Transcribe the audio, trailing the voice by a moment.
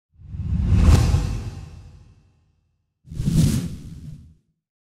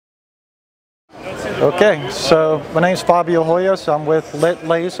Okay, so my name is Fabio Hoyos. I'm with Lit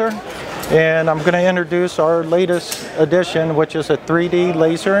Laser, and I'm going to introduce our latest addition, which is a 3D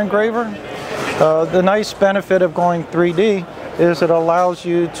laser engraver. The nice benefit of going 3D is it allows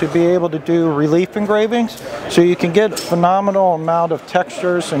you to be able to do relief engravings, so you can get a phenomenal amount of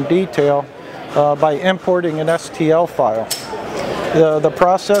textures and detail by importing an STL file. The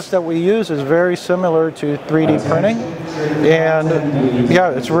process that we use is very similar to 3D printing, and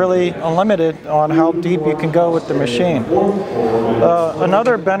yeah, it's really unlimited on how deep you can go with the machine.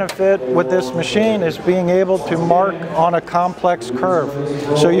 Another benefit with this machine is being able to mark on a complex curve.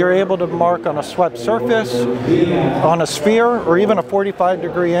 So you're able to mark on a swept surface, on a sphere, or even a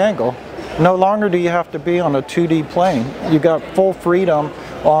 45-degree angle. No longer do you have to be on a 2D plane. You got full freedom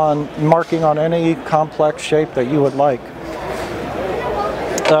on marking on any complex shape that you would like.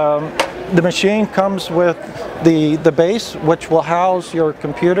 The machine comes with the base, which will house your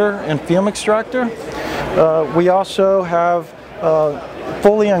computer and film extractor. We also have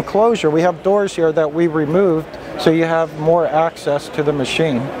fully enclosure. We have doors here that we removed, so you have more access to the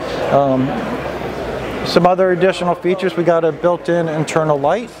machine. Some other additional features: we got a built-in internal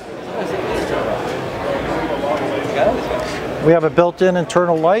light. We have a built-in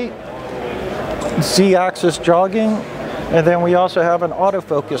internal light, Z-axis jogging, and then we also have an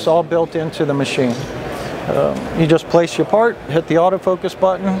autofocus all built into the machine. You just place your part, hit the autofocus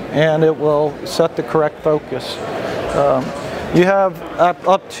button, and it will set the correct focus. You have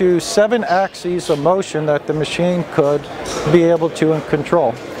up to 7 axes of motion that the machine could be able to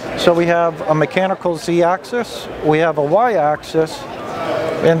control. So we have a mechanical Z-axis, we have a Y-axis,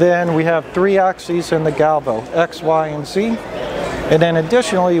 and then we have 3 axes in the galvo, X, Y, and Z. And then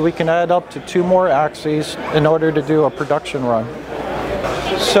additionally, we can add up to 2 more axes in order to do a production run.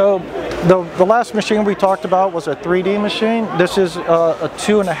 So the last machine we talked about was a 3D machine. This is a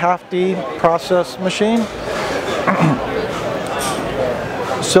 2.5D process machine.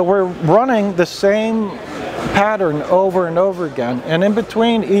 So we're running the same pattern over and over again. And in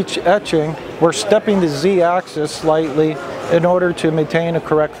between each etching, we're stepping the Z-axis slightly in order to maintain a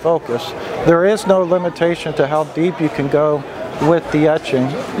correct focus. There is no limitation to how deep you can go with the etching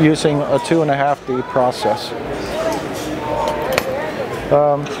using a 2.5D process.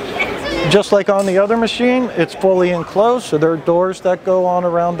 Just like on the other machine, it's fully enclosed, so there are doors that go on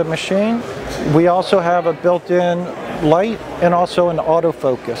around the machine. We also have a built-in light and also an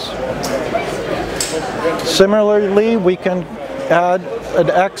autofocus. Similarly, we can add an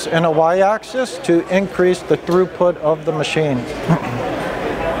X and a Y axis to increase the throughput of the machine.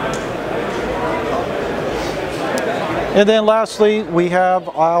 And then lastly, we have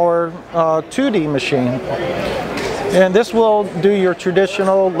our 2D machine. And this will do your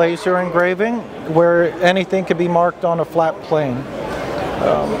traditional laser engraving, where anything can be marked on a flat plane.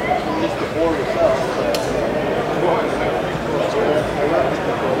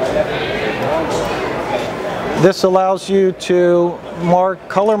 This allows you to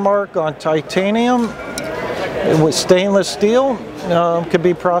color mark on titanium with stainless steel. Could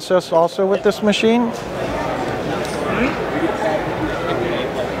be processed also with this machine.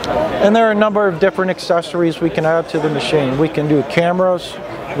 And there are a number of different accessories we can add to the machine. We can do cameras,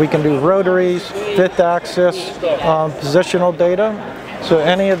 we can do rotaries, 5th axis, positional data. So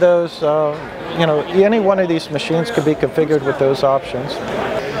any of those, any one of these machines could be configured with those options.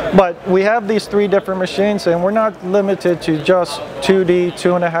 But we have these 3 different machines, and we're not limited to just 2D,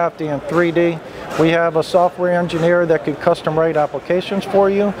 2.5D, and 3D. We have a software engineer that could custom write applications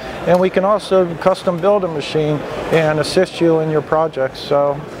for you, and we can also custom build a machine and assist you in your projects.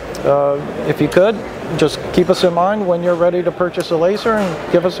 So if you could, just keep us in mind when you're ready to purchase a laser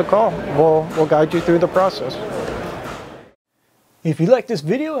and give us a call. We'll guide you through the process. If you like this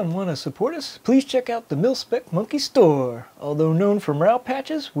video and want to support us, please check out the MIL-SPEC Monkey Store. Although known for morale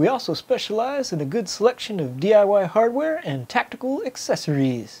patches, we also specialize in a good selection of DIY hardware and tactical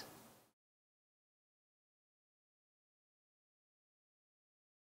accessories.